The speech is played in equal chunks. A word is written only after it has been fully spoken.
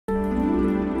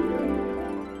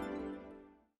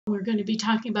We're going to be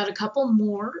talking about a couple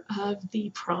more of the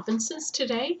provinces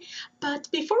today. But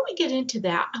before we get into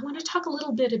that, I want to talk a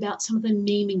little bit about some of the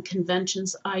naming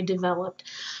conventions I developed.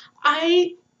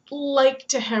 I like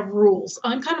to have rules.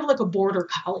 I'm kind of like a border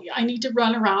collie. I need to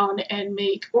run around and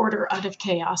make order out of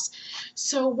chaos.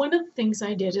 So one of the things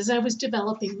I did as I was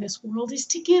developing this world is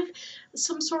to give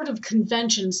some sort of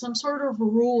convention, some sort of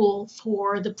rule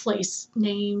for the place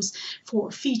names,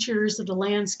 for features of the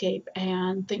landscape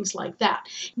and things like that.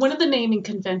 One of the naming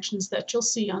conventions that you'll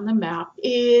see on the map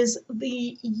is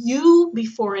the U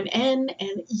before an N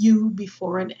and U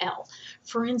before an L.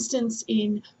 For instance,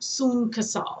 in Sun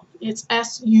Casal, it's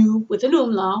S-U with an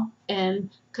umlaut and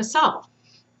Casal.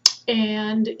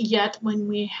 And yet when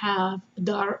we have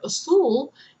Dar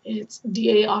Azul, it's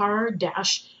A-Z-U-L,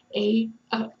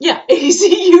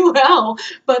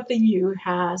 but the U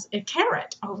has a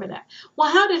caret over that.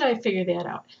 Well, how did I figure that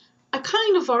out? I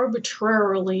kind of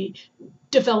arbitrarily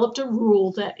developed a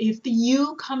rule that if the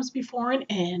U comes before an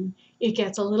N, it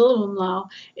gets a little umlaut.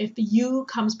 If the U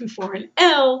comes before an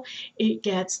L, it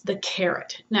gets the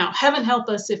caret. Now, heaven help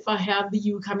us if I have the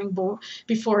U coming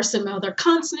before some other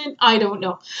consonant. I don't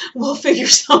know. We'll figure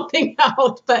something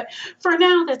out. But for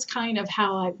now, that's kind of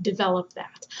how I've developed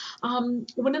that.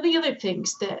 One of the other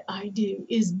things that I do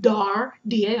is Dar,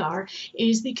 D-A-R,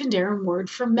 is the Kinderran word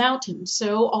for mountain.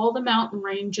 So all the mountain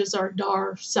ranges are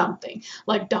Dar something,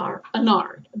 like Dar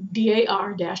Anar,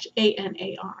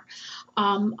 D-A-R-A-N-A-R.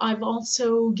 I've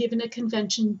also given a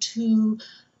convention to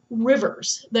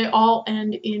rivers. They all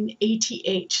end in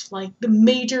ATH, like the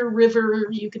major river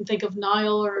you can think of,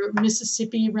 Nile or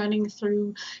Mississippi running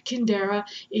through Kinderra,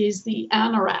 is the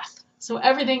Anarath. So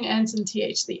everything ends in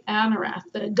TH, the Anarath,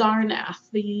 the Garnath,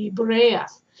 the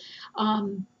Breath.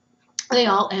 They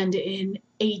all end in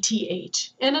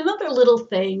ATH. And another little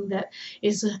thing that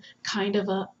is a kind of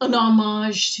an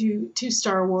homage to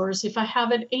Star Wars, if I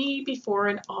have an A before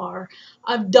an R,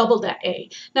 I've doubled that A.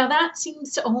 Now that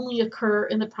seems to only occur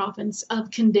in the province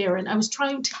of Kinderran. I was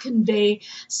trying to convey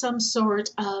some sort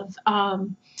of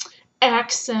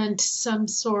accent, some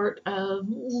sort of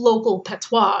local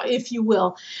patois, if you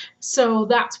will. So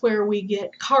that's where we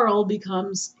get Carl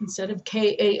becomes, instead of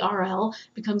K-A-R-L,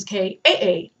 becomes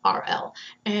K-A-A-R-L.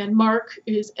 And Mark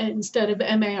is, instead of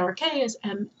M-A-R-K, is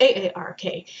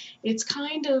M-A-A-R-K. It's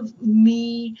kind of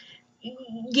me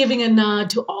giving a nod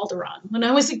to Alderaan. When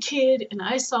I was a kid and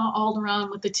I saw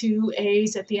Alderaan with the two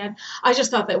A's at the end, I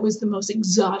just thought that was the most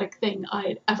exotic thing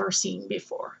I'd ever seen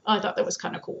before. I thought that was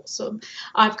kind of cool. So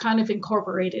I've kind of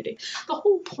incorporated it. The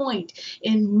whole point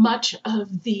in much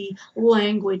of the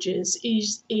languages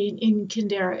is in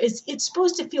Kinderra is it's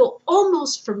supposed to feel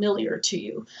almost familiar to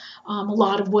you. A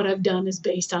lot of what I've done is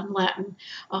based on Latin.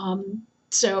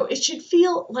 So it should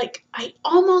feel like I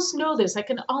almost know this. I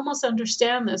can almost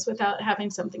understand this without having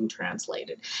something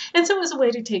translated. And so it was a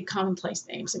way to take commonplace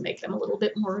names and make them a little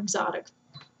bit more exotic.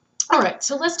 All right,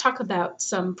 so let's talk about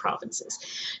some provinces.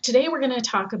 Today we're going to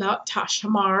talk about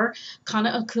Tash-Hamar,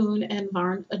 Kana-Akün, and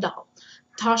Varn-Erdal.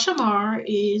 Tash-Hamar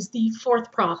is the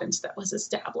fourth province that was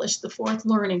established, the fourth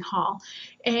learning hall,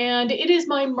 and it is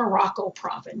my Morocco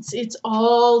province. It's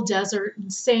all desert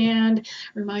and sand,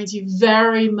 reminds you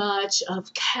very much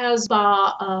of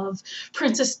Casbah, of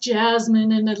Princess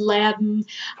Jasmine and Aladdin.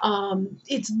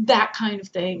 It's that kind of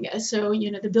thing. So, you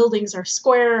know, the buildings are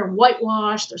square and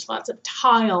whitewashed, there's lots of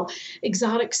tile,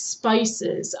 exotic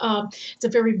spices. It's a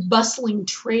very bustling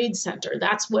trade center.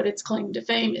 That's what its claim to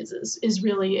fame is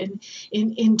really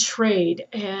in trade.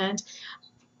 And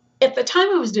at the time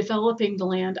I was developing the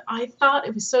land, I thought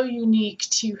it was so unique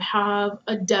to have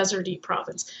a deserty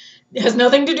province. It has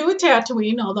nothing to do with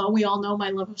Tatooine, although we all know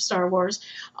my love of Star Wars.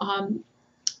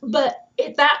 But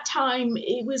at that time,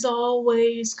 it was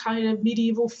always kind of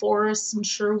medieval forests and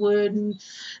Sherwood and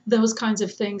those kinds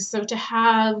of things. So to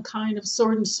have kind of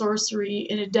sword and sorcery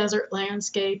in a desert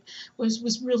landscape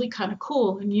was really kind of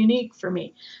cool and unique for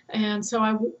me. And so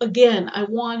I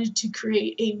wanted to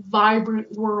create a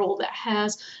vibrant world that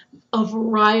has a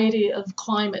variety of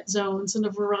climate zones and a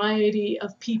variety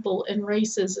of people and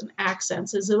races and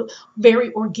accents. It's a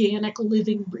very organic,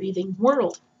 living, breathing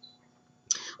world.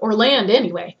 Or land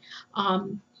anyway.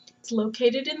 It's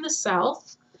located in the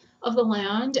south of the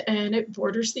land and it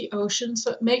borders the ocean,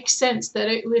 so it makes sense that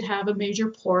it would have a major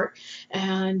port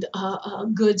and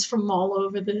goods from all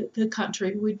over the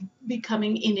country would be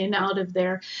coming in and out of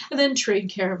there, and then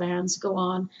trade caravans go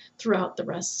on throughout the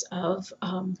rest of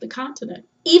the continent.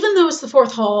 Even though it's the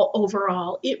fourth hall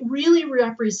overall, it really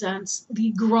represents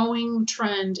the growing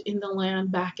trend in the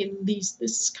land back in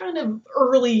this kind of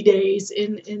early days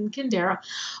in Kinderra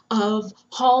of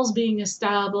halls being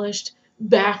established,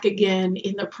 back again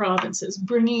in the provinces,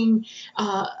 bringing,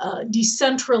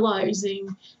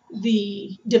 decentralizing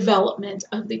the development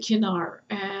of the Kinnar.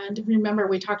 And remember,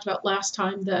 we talked about last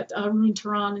time that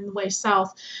Runtaran in the way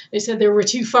south, they said they were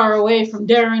too far away from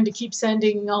Darren to keep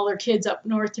sending all their kids up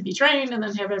north to be trained and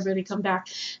then have everybody come back.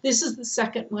 This is the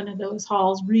second one of those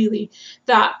halls, really,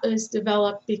 that is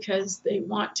developed because they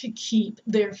want to keep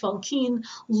their Falkeen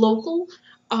local,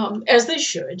 as they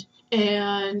should,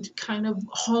 and kind of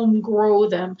home grow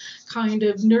them, kind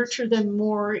of nurture them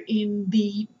more in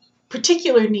the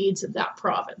particular needs of that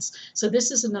province. So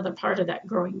this is another part of that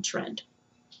growing trend.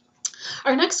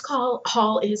 Our next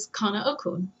hall is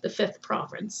Kana-Akün, the 5th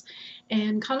province.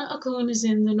 And Kana-Akün is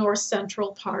in the north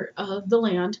central part of the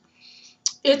land.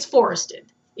 It's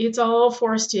forested. It's all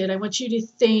forested. I want you to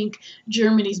think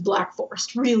Germany's Black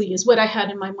Forest, really, is what I had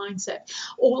in my mindset.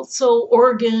 Also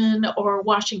Oregon or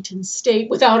Washington State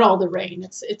without all the rain.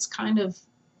 It's kind of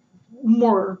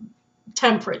more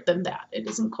temperate than that. It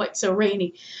isn't quite so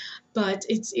rainy. But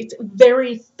it's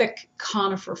very thick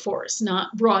conifer forest,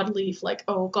 not broadleaf like,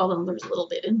 oh, God, there's a little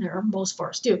bit in there, most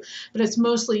forests do, but it's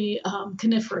mostly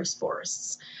coniferous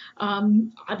forests.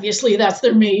 Obviously, that's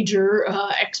their major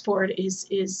export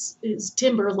is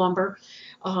timber, lumber,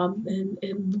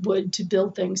 and wood to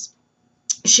build things.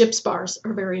 Ship spars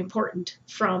are very important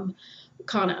from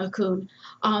Kana-Akün.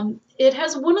 It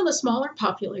has one of the smaller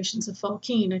populations of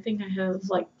Falkeen. I think I have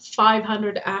like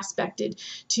 500 aspected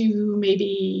to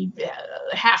maybe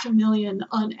 500,000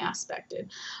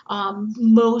 unaspected.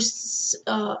 Most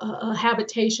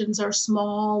habitations are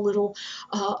small little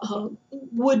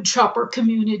wood chopper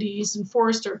communities and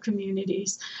forester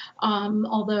communities,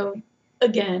 although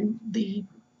again the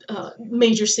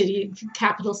major city,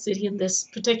 capital city in this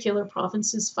particular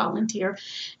province is Volunteer,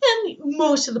 and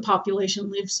most of the population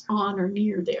lives on or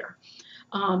near there.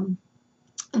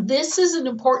 This is an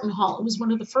important hall. It was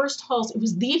one of the first halls, it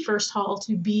was the first hall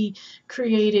to be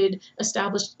created,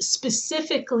 established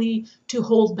specifically to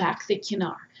hold back the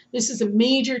Kinnar. This is a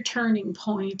major turning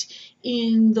point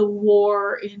in the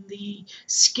war, in the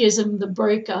schism, the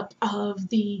breakup of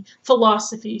the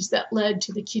philosophies that led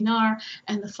to the Kinnar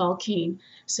and the Falkeen.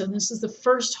 So this is the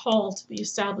first hall to be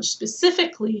established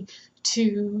specifically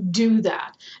to do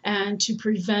that and to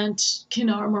prevent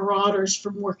Kinnar marauders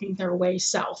from working their way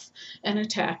south and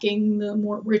attacking the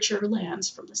more richer lands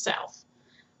from the south.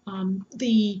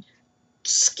 The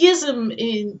schism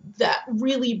in that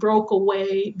really broke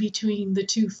away between the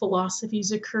two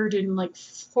philosophies occurred in like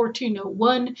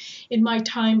 1401 in my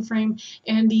time frame,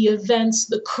 and the events,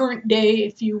 the current day,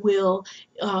 if you will,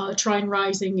 Trine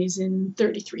Rising is in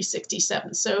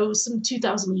 3367, so some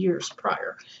 2,000 years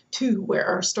prior to where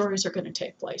our stories are going to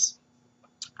take place.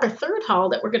 Our third hall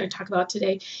that we're going to talk about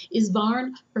today is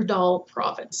Varn-Erdal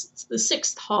province. It's the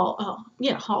 6th hall,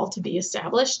 hall to be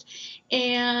established,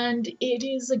 and it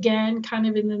is again kind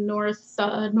of in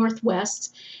the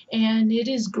northwest, and it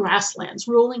is grasslands,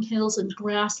 rolling hills and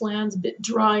grasslands, a bit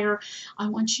drier. I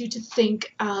want you to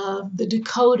think of the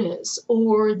Dakotas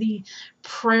or the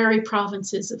prairie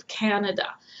provinces of Canada.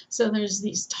 So there's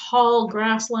these tall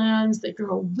grasslands that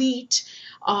grow wheat.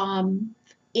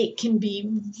 It can be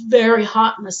very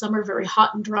hot in the summer, very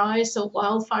hot and dry, so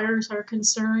wildfires are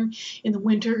concerned. In the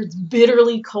winter, it's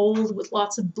bitterly cold with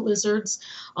lots of blizzards.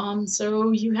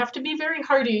 So you have to be very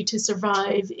hardy to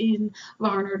survive in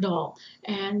Varn-Erdal.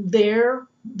 And their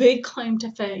big claim to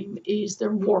fame is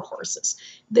their war horses.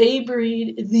 They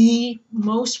breed the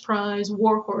most prized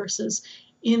war horses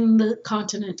in the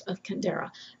continent of Kinderra.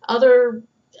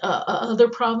 Other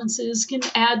provinces can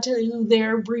add to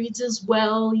their breeds as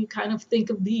well. You kind of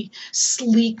think of the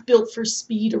sleek, built for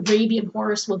speed Arabian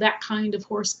horse. Well, that kind of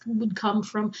horse would come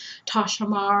from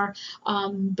Tash-Hamar.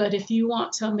 But if you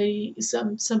want somebody,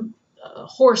 some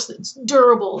horse that's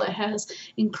durable, that has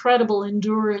incredible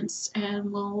endurance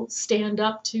and will stand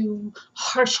up to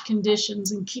harsh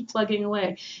conditions and keep plugging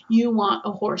away, you want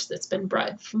a horse that's been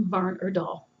bred from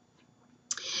Varn-Erdal.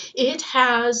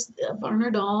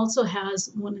 Varn-Erdal also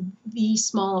has one of the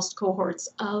smallest cohorts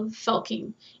of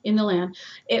Falkeen in the land.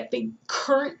 At the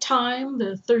current time,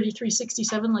 the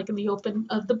 3367, like in the open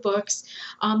of the books,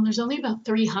 there's only about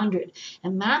 300,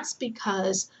 and that's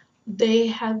because they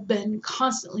have been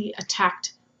constantly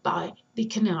attacked by the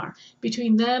Kinnar.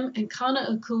 Between them and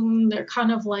Kana-Akün, they're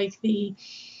kind of like the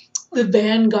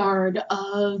vanguard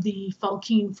of the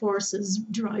Falkeen forces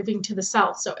driving to the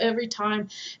south. So every time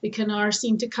the Kinnar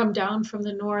seem to come down from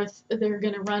the north, they're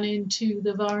going to run into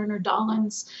the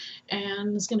Varn-Erdalans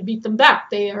and it's going to beat them back.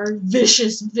 They are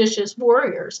vicious, vicious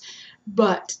warriors.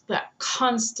 But that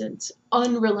constant,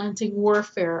 unrelenting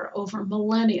warfare over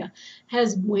millennia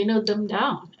has winnowed them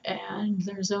down, and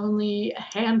there's only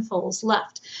handfuls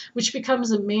left, which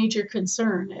becomes a major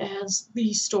concern as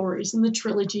these stories in the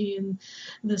trilogy and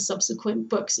the subsequent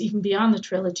books, even beyond the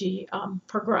trilogy,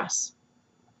 progress.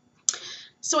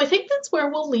 So I think that's where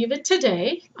we'll leave it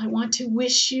today. I want to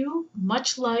wish you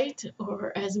much light,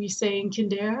 or as we say in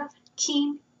Kinderra,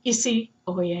 Kin isi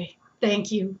oye.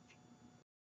 Thank you.